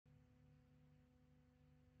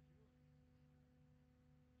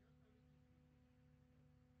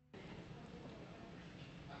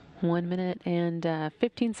1 minute and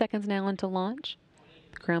 15 seconds now into launch.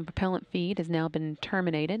 The ground propellant feed has now been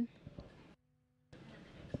terminated.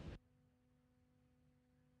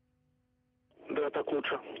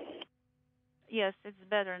 Yes, it's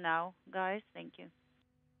better now, guys. Thank you.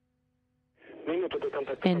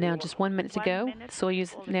 And now just 1 minute to go.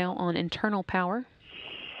 Soyuz now on internal power.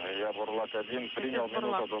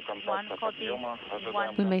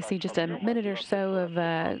 We may see just a minute or so of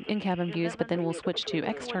in-cabin views, but then we'll switch to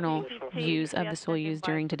external views of the Soyuz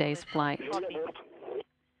during today's flight.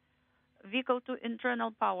 Vehicle to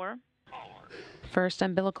internal power. First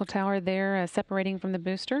umbilical tower there separating from the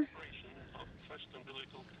booster.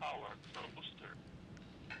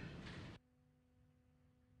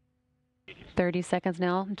 30 seconds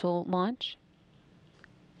now until launch.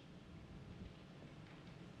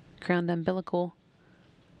 Ground umbilical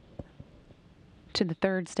to the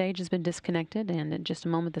third stage has been disconnected, and in just a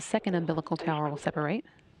moment the second umbilical tower will separate.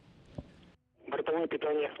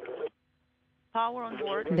 Power on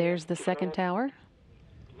board. There's the second tower.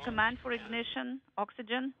 Command for ignition,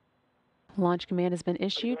 oxygen. Launch command has been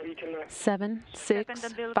issued. 7, 6,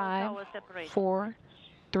 5, 4,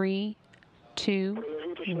 3, 2,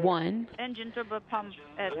 1. Engine turbo pump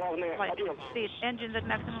at flight speed. Engines at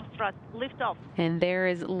maximum thrust. Lift off. And there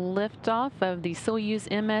is liftoff of the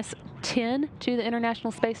Soyuz-MS10 to the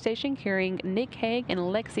International Space Station, carrying Nick Hague and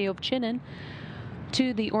Alexei Ovchinin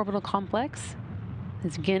to the orbital complex.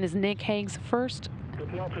 This again is Nick Hague's first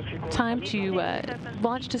time to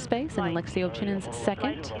launch to space, and Alexei Ovchinin's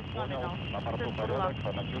second.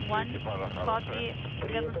 One copy.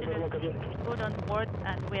 Everything is good on board,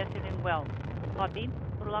 and we are feeling well. Copy.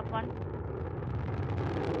 Burlock 1.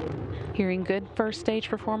 Hearing good first stage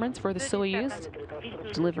performance for the Soyuz,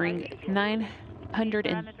 delivering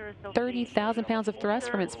 930,000 pounds of thrust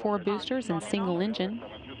from its 4 boosters and single engine.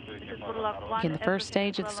 Again, the first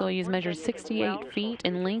stage of the Soyuz measures 68 feet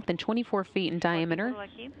in length and 24 feet in diameter.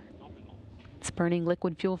 It's burning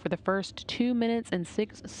liquid fuel for the first 2 minutes and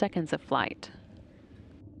 6 seconds of flight.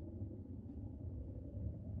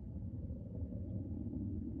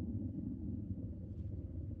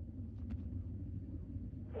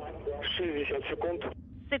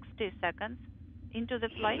 $60 seconds into the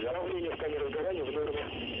flight.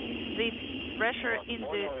 The pressure in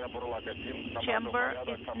the chamber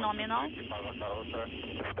is nominal.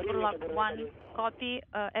 Burlock 1, copy.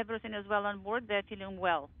 Everything is well on board. They're feeling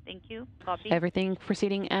well. Thank you. Copy. Everything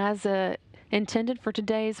proceeding as intended for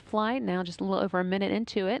today's flight. Now just a little over a minute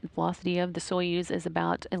into it. The velocity of the Soyuz is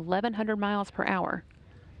about 1,100 miles per hour.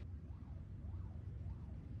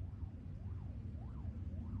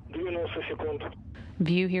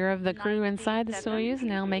 View here of the crew inside the Soyuz,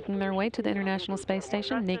 now making their way to the International Space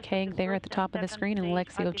Station. Nick Hague there at the top of the screen, and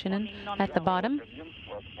Alexei Ovchinin at the bottom. This is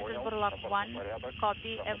Burlock 1,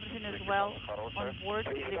 copy. Everything is well on board.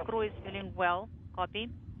 The crew is feeling well. Copy.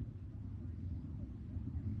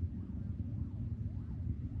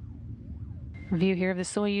 View here of the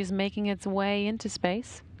Soyuz making its way into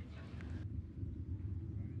space.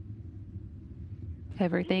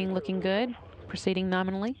 Everything looking good, proceeding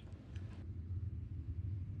nominally.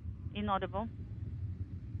 Inaudible.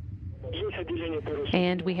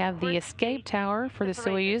 And we have the escape tower for the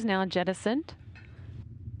Soyuz now jettisoned.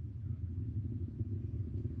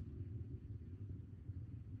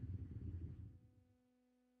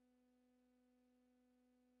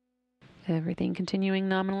 Everything continuing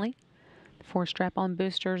nominally. The 4 strap-on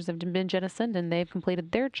boosters have been jettisoned, and they've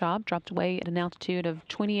completed their job, dropped away at an altitude of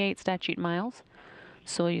 28 statute miles.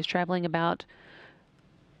 Soyuz traveling about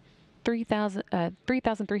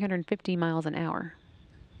 3,350 miles an hour.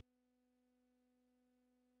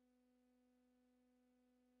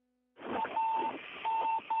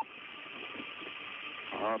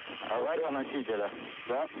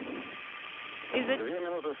 Is it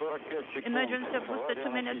emergency booster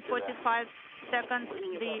 2 minutes 45 seconds?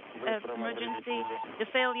 The emergency, the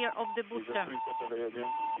failure of the booster.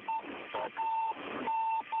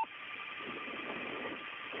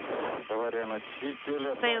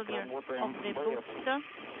 Failure of the booster.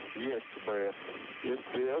 BS,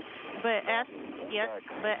 yes,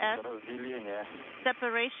 BS.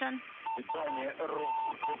 Separation.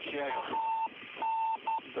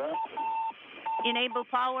 Enable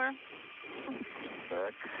power.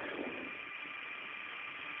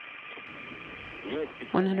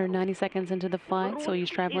 190 seconds into the flight, Soyuz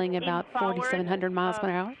traveling about 4,700 miles per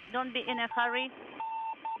hour. Don't be in a hurry.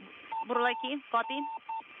 Burlaki, copy.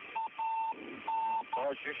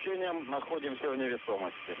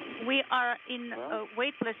 We are in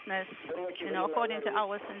weightlessness, according to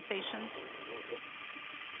our sensations.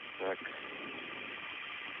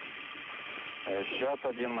 Сейчас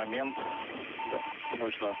один момент.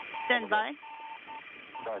 Точно. Stand by.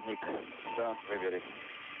 Да, Ник. Да, выбери.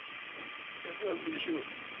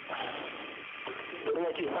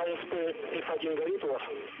 Бурлаки, АФП F1 горит у вас?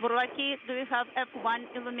 Buрлaki, do you have F1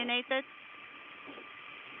 illuminated?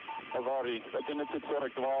 Аварий.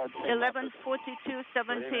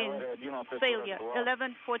 11:42:17. Failure.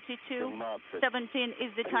 11:42:17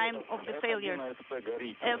 is the time of the failure.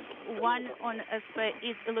 F1 on SP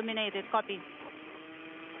is illuminated. Copy.